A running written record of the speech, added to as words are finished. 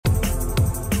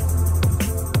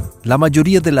La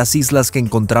mayoría de las islas que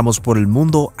encontramos por el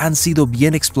mundo han sido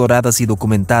bien exploradas y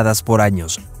documentadas por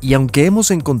años, y aunque hemos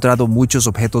encontrado muchos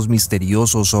objetos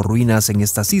misteriosos o ruinas en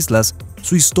estas islas,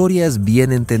 su historia es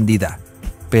bien entendida.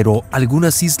 Pero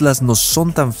algunas islas no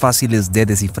son tan fáciles de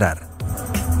descifrar.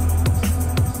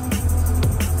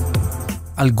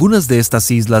 Algunas de estas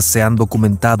islas se han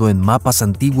documentado en mapas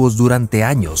antiguos durante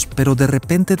años, pero de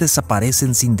repente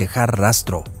desaparecen sin dejar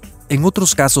rastro. En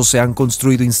otros casos se han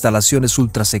construido instalaciones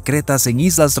ultrasecretas en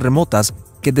islas remotas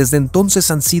que desde entonces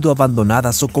han sido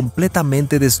abandonadas o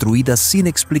completamente destruidas sin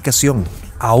explicación.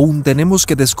 Aún tenemos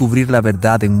que descubrir la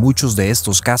verdad en muchos de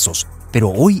estos casos,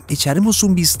 pero hoy echaremos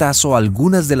un vistazo a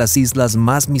algunas de las islas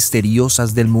más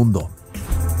misteriosas del mundo.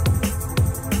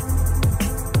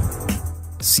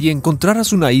 Si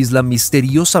encontraras una isla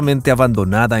misteriosamente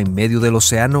abandonada en medio del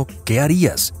océano, ¿qué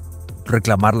harías?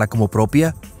 ¿Reclamarla como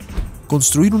propia?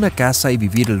 ¿Construir una casa y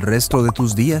vivir el resto de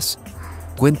tus días?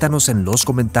 Cuéntanos en los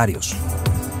comentarios.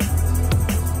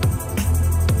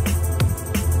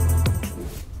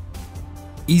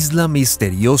 Isla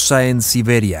misteriosa en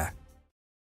Siberia.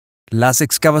 Las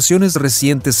excavaciones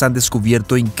recientes han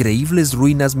descubierto increíbles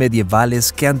ruinas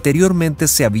medievales que anteriormente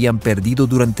se habían perdido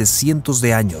durante cientos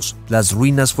de años. Las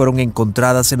ruinas fueron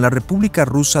encontradas en la República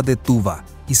Rusa de Tuva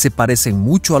y se parecen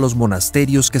mucho a los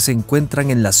monasterios que se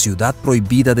encuentran en la ciudad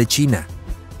prohibida de China.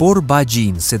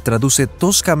 Por-Bajin se traduce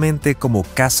toscamente como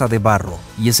casa de barro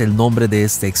y es el nombre de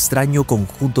este extraño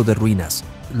conjunto de ruinas.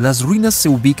 Las ruinas se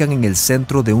ubican en el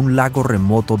centro de un lago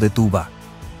remoto de Tuva,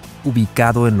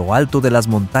 ubicado en lo alto de las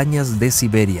montañas de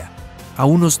Siberia, a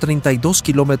unos 32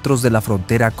 kilómetros de la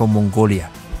frontera con Mongolia.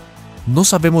 No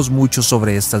sabemos mucho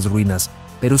sobre estas ruinas,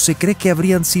 pero se cree que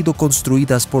habrían sido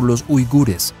construidas por los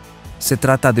uigures. Se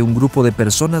trata de un grupo de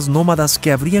personas nómadas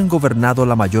que habrían gobernado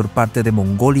la mayor parte de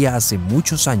Mongolia hace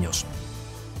muchos años.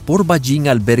 Por-Bajin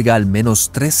alberga al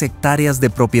menos 3 hectáreas de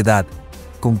propiedad,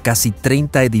 con casi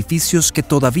 30 edificios que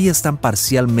todavía están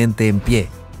parcialmente en pie.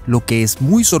 Lo que es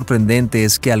muy sorprendente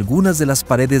es que algunas de las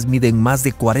paredes miden más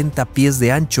de 40 pies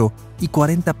de ancho y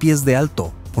 40 pies de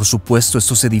alto. Por supuesto,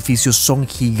 estos edificios son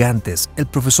gigantes. El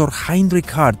profesor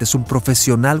Heinrich Hardt es un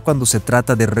profesional cuando se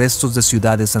trata de restos de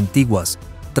ciudades antiguas.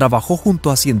 Trabajó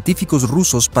junto a científicos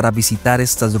rusos para visitar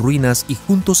estas ruinas y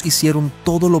juntos hicieron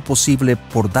todo lo posible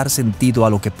por dar sentido a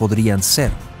lo que podrían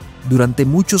ser. Durante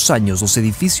muchos años, los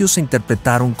edificios se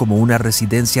interpretaron como una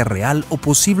residencia real o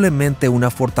posiblemente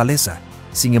una fortaleza.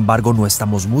 Sin embargo, no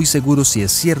estamos muy seguros si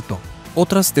es cierto.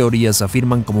 Otras teorías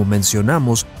afirman, como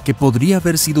mencionamos, que podría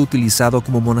haber sido utilizado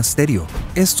como monasterio.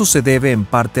 Esto se debe en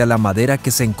parte a la madera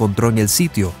que se encontró en el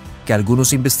sitio, que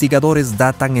algunos investigadores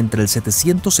datan entre el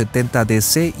 770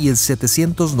 DC y el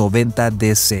 790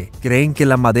 DC. Creen que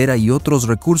la madera y otros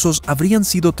recursos habrían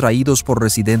sido traídos por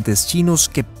residentes chinos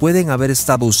que pueden haber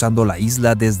estado usando la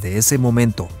isla desde ese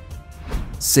momento.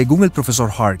 Según el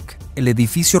profesor Hark, el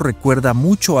edificio recuerda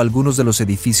mucho a algunos de los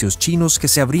edificios chinos que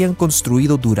se habrían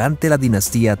construido durante la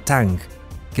dinastía Tang,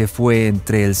 que fue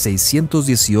entre el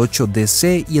 618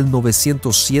 DC y el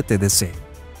 907 DC.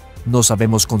 No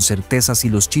sabemos con certeza si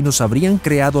los chinos habrían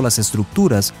creado las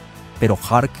estructuras, pero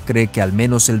Hark cree que al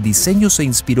menos el diseño se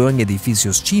inspiró en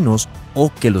edificios chinos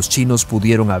o que los chinos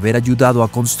pudieron haber ayudado a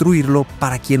construirlo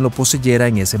para quien lo poseyera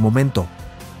en ese momento.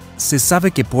 Se sabe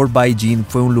que Por-Bajin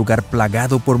fue un lugar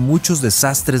plagado por muchos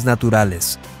desastres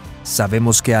naturales.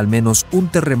 Sabemos que al menos un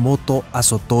terremoto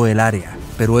azotó el área,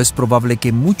 pero es probable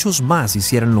que muchos más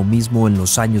hicieran lo mismo en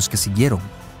los años que siguieron.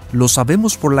 Lo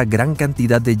sabemos por la gran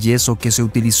cantidad de yeso que se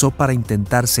utilizó para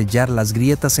intentar sellar las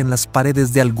grietas en las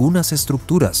paredes de algunas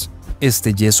estructuras.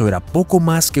 Este yeso era poco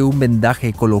más que un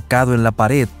vendaje colocado en la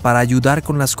pared para ayudar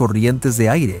con las corrientes de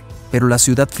aire, pero la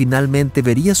ciudad finalmente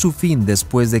vería su fin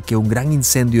después de que un gran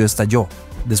incendio estalló.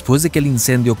 Después de que el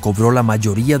incendio cobró la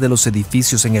mayoría de los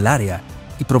edificios en el área,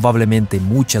 y probablemente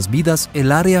muchas vidas,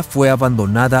 el área fue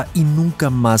abandonada y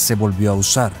nunca más se volvió a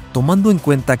usar. Tomando en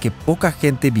cuenta que poca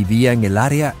gente vivía en el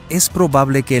área, es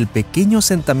probable que el pequeño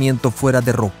asentamiento fuera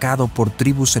derrocado por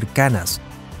tribus cercanas.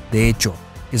 De hecho,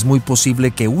 es muy posible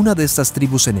que una de estas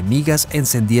tribus enemigas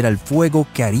encendiera el fuego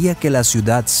que haría que la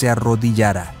ciudad se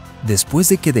arrodillara. Después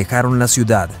de que dejaron la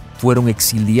ciudad, fueron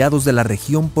exiliados de la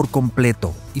región por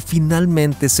completo y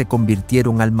finalmente se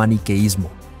convirtieron al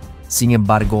maniqueísmo. Sin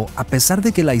embargo, a pesar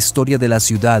de que la historia de la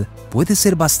ciudad puede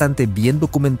ser bastante bien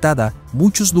documentada,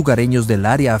 muchos lugareños del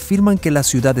área afirman que la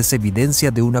ciudad es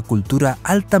evidencia de una cultura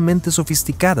altamente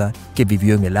sofisticada que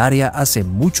vivió en el área hace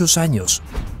muchos años.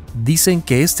 Dicen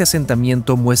que este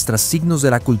asentamiento muestra signos de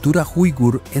la cultura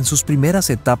uigur en sus primeras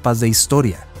etapas de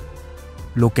historia,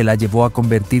 lo que la llevó a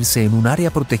convertirse en un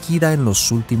área protegida en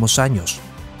los últimos años.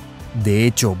 De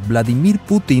hecho, Vladimir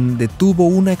Putin detuvo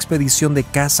una expedición de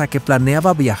caza que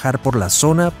planeaba viajar por la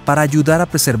zona para ayudar a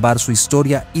preservar su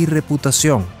historia y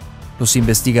reputación. Los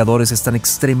investigadores están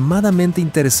extremadamente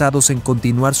interesados en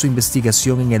continuar su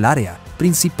investigación en el área,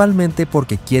 principalmente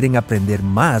porque quieren aprender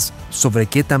más sobre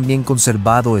qué tan bien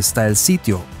conservado está el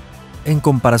sitio, en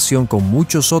comparación con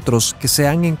muchos otros que se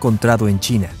han encontrado en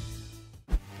China.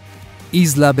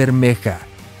 Isla Bermeja,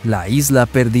 la isla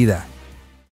perdida.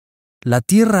 La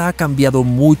Tierra ha cambiado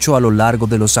mucho a lo largo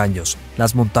de los años.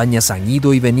 Las montañas han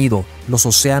ido y venido, los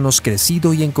océanos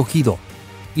crecido y encogido,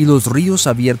 y los ríos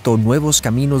abierto nuevos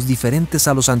caminos diferentes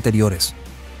a los anteriores.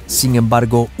 Sin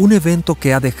embargo, un evento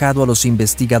que ha dejado a los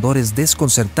investigadores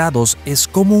desconcertados es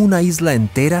cómo una isla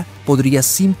entera podría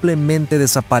simplemente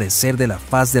desaparecer de la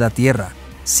faz de la Tierra,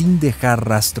 sin dejar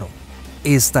rastro.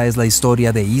 Esta es la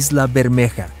historia de Isla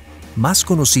Bermeja, más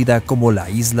conocida como la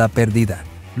Isla Perdida.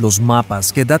 Los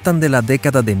mapas, que datan de la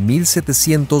década de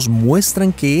 1700,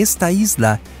 muestran que esta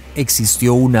isla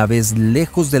existió una vez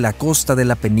lejos de la costa de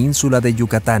la península de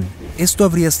Yucatán. Esto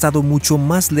habría estado mucho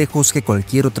más lejos que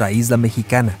cualquier otra isla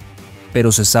mexicana,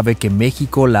 pero se sabe que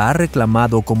México la ha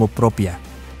reclamado como propia.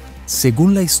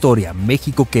 Según la historia,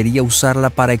 México quería usarla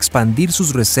para expandir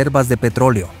sus reservas de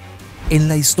petróleo. En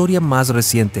la historia más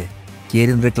reciente,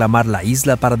 quieren reclamar la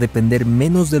isla para depender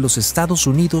menos de los Estados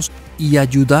Unidos y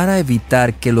ayudar a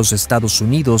evitar que los Estados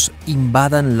Unidos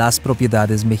invadan las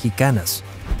propiedades mexicanas.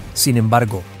 Sin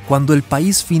embargo, cuando el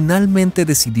país finalmente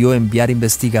decidió enviar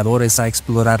investigadores a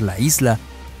explorar la isla,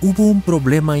 hubo un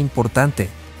problema importante: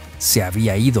 se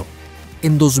había ido.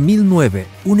 En 2009,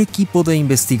 un equipo de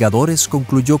investigadores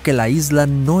concluyó que la isla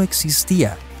no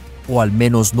existía, o al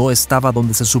menos no estaba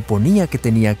donde se suponía que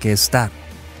tenía que estar.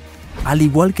 Al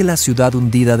igual que la ciudad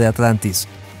hundida de Atlantis,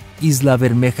 Isla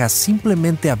Bermeja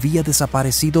simplemente había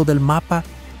desaparecido del mapa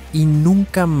y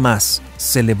nunca más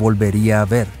se le volvería a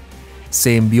ver.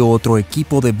 Se envió otro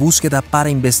equipo de búsqueda para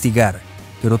investigar,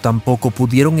 pero tampoco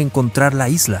pudieron encontrar la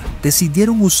isla.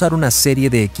 Decidieron usar una serie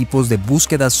de equipos de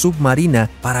búsqueda submarina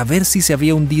para ver si se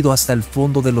había hundido hasta el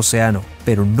fondo del océano,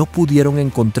 pero no pudieron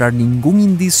encontrar ningún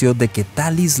indicio de que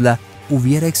tal isla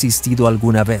hubiera existido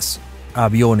alguna vez.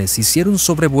 Aviones hicieron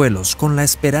sobrevuelos con la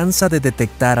esperanza de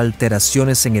detectar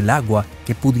alteraciones en el agua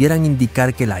que pudieran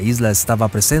indicar que la isla estaba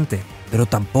presente, pero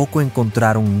tampoco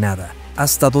encontraron nada.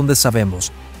 Hasta donde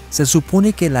sabemos, se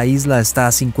supone que la isla está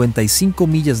a 55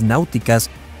 millas náuticas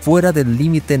fuera del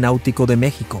límite náutico de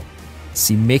México.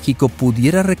 Si México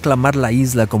pudiera reclamar la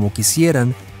isla como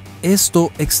quisieran,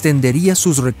 esto extendería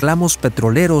sus reclamos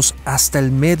petroleros hasta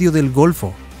el medio del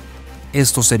Golfo.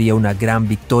 Esto sería una gran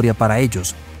victoria para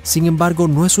ellos. Sin embargo,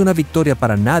 no es una victoria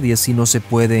para nadie si no se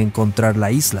puede encontrar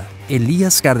la isla.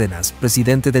 Elías Cárdenas,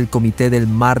 presidente del Comité del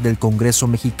Mar del Congreso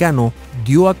mexicano,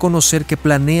 dio a conocer que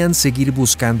planean seguir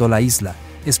buscando la isla,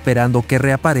 esperando que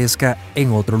reaparezca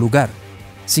en otro lugar.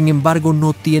 Sin embargo,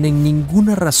 no tienen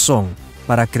ninguna razón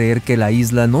para creer que la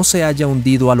isla no se haya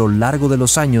hundido a lo largo de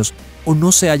los años o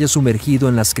no se haya sumergido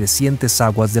en las crecientes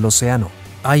aguas del océano.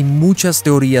 Hay muchas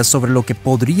teorías sobre lo que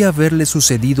podría haberle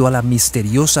sucedido a la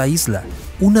misteriosa isla.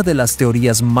 Una de las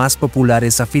teorías más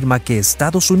populares afirma que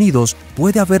Estados Unidos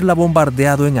puede haberla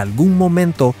bombardeado en algún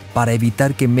momento para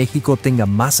evitar que México tenga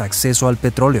más acceso al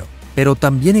petróleo. Pero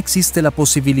también existe la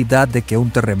posibilidad de que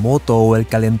un terremoto o el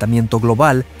calentamiento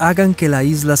global hagan que la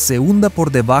isla se hunda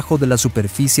por debajo de la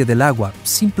superficie del agua.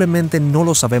 Simplemente no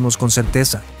lo sabemos con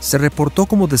certeza. Se reportó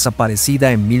como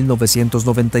desaparecida en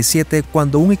 1997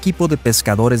 cuando un equipo de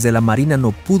pescadores de la Marina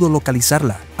no pudo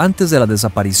localizarla. Antes de la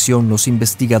desaparición, los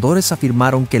investigadores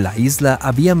afirmaron que la isla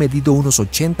había medido unos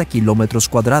 80 kilómetros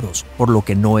cuadrados, por lo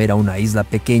que no era una isla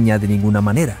pequeña de ninguna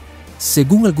manera.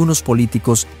 Según algunos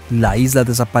políticos, la isla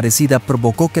desaparecida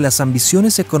provocó que las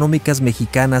ambiciones económicas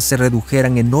mexicanas se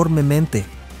redujeran enormemente,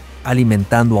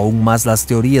 alimentando aún más las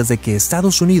teorías de que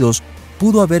Estados Unidos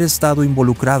pudo haber estado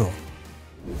involucrado.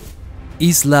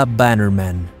 Isla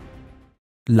Bannerman.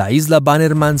 La isla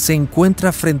Bannerman se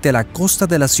encuentra frente a la costa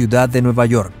de la ciudad de Nueva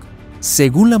York.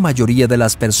 Según la mayoría de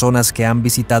las personas que han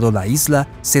visitado la isla,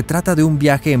 se trata de un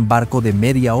viaje en barco de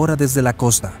media hora desde la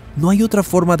costa. No hay otra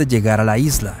forma de llegar a la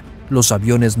isla. Los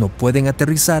aviones no pueden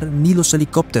aterrizar ni los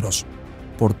helicópteros.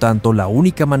 Por tanto, la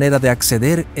única manera de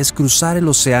acceder es cruzar el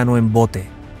océano en bote.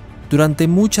 Durante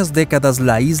muchas décadas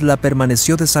la isla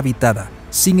permaneció deshabitada.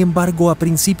 Sin embargo, a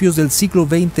principios del siglo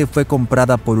XX fue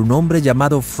comprada por un hombre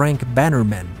llamado Frank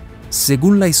Bannerman.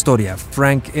 Según la historia,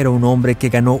 Frank era un hombre que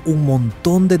ganó un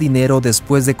montón de dinero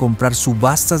después de comprar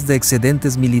subastas de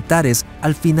excedentes militares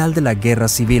al final de la Guerra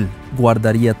Civil.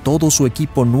 Guardaría todo su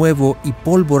equipo nuevo y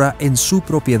pólvora en su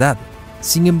propiedad.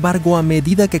 Sin embargo, a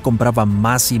medida que compraba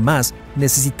más y más,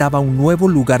 necesitaba un nuevo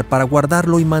lugar para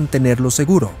guardarlo y mantenerlo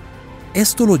seguro.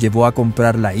 Esto lo llevó a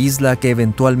comprar la isla que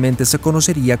eventualmente se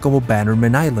conocería como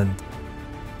Bannerman Island.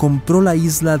 Compró la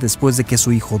isla después de que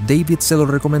su hijo David se lo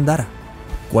recomendara.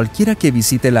 Cualquiera que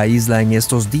visite la isla en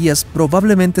estos días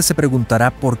probablemente se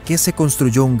preguntará por qué se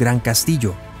construyó un gran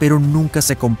castillo, pero nunca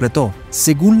se completó.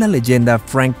 Según la leyenda,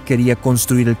 Frank quería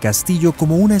construir el castillo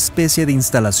como una especie de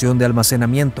instalación de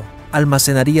almacenamiento.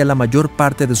 Almacenaría la mayor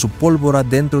parte de su pólvora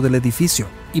dentro del edificio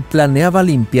y planeaba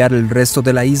limpiar el resto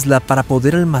de la isla para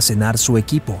poder almacenar su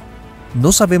equipo.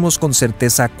 No sabemos con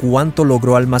certeza cuánto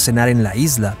logró almacenar en la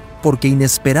isla, porque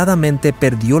inesperadamente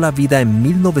perdió la vida en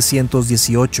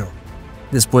 1918.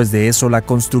 Después de eso, la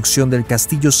construcción del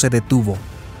castillo se detuvo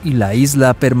y la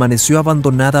isla permaneció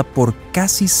abandonada por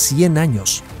casi 100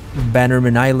 años.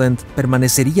 Bannerman Island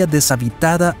permanecería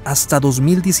deshabitada hasta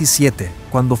 2017,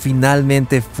 cuando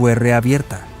finalmente fue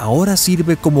reabierta. Ahora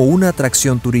sirve como una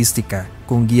atracción turística,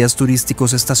 con guías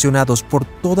turísticos estacionados por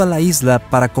toda la isla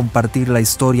para compartir la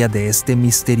historia de este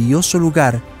misterioso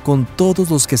lugar con todos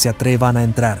los que se atrevan a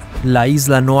entrar. La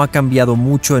isla no ha cambiado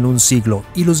mucho en un siglo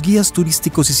y los guías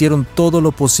turísticos hicieron todo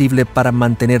lo posible para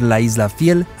mantener la isla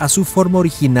fiel a su forma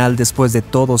original después de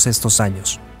todos estos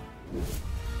años.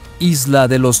 Isla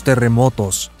de los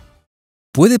terremotos.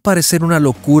 Puede parecer una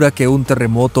locura que un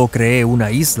terremoto cree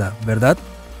una isla, ¿verdad?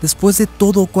 Después de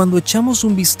todo, cuando echamos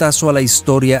un vistazo a la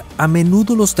historia, a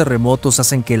menudo los terremotos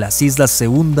hacen que las islas se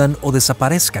hundan o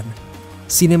desaparezcan.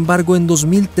 Sin embargo, en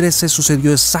 2013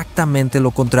 sucedió exactamente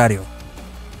lo contrario.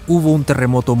 Hubo un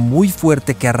terremoto muy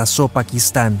fuerte que arrasó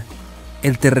Pakistán.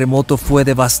 El terremoto fue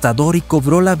devastador y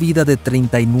cobró la vida de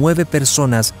 39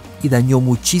 personas y dañó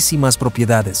muchísimas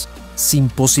propiedades, sin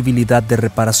posibilidad de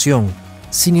reparación.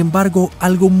 Sin embargo,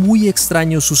 algo muy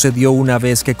extraño sucedió una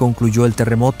vez que concluyó el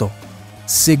terremoto.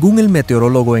 Según el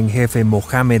meteorólogo en jefe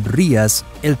Mohammed Riaz,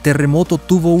 el terremoto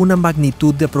tuvo una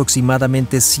magnitud de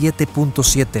aproximadamente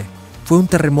 7.7. Fue un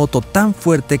terremoto tan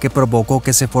fuerte que provocó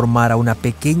que se formara una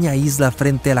pequeña isla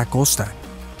frente a la costa.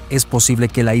 Es posible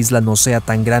que la isla no sea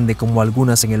tan grande como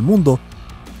algunas en el mundo,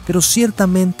 pero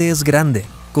ciertamente es grande,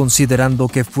 considerando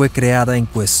que fue creada en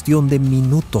cuestión de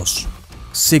minutos.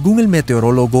 Según el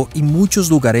meteorólogo y muchos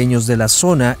lugareños de la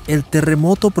zona, el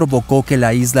terremoto provocó que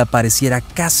la isla apareciera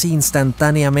casi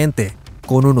instantáneamente,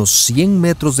 con unos 100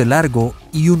 metros de largo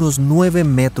y unos 9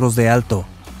 metros de alto.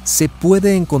 Se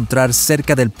puede encontrar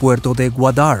cerca del puerto de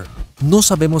Gwadar. No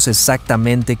sabemos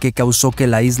exactamente qué causó que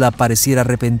la isla apareciera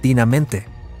repentinamente.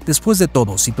 Después de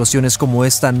todo, situaciones como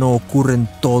esta no ocurren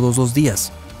todos los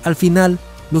días. Al final,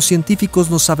 los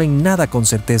científicos no saben nada con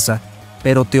certeza,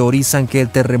 pero teorizan que el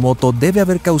terremoto debe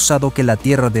haber causado que la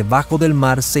tierra debajo del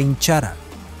mar se hinchara.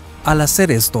 Al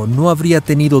hacer esto, no habría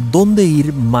tenido dónde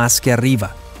ir más que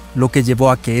arriba, lo que llevó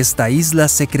a que esta isla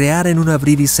se creara en un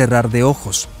abrir y cerrar de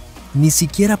ojos. Ni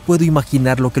siquiera puedo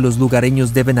imaginar lo que los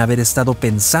lugareños deben haber estado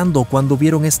pensando cuando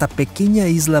vieron esta pequeña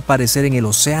isla aparecer en el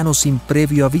océano sin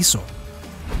previo aviso.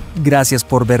 Gracias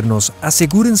por vernos.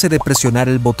 Asegúrense de presionar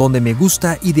el botón de me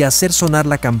gusta y de hacer sonar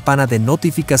la campana de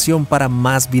notificación para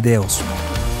más videos.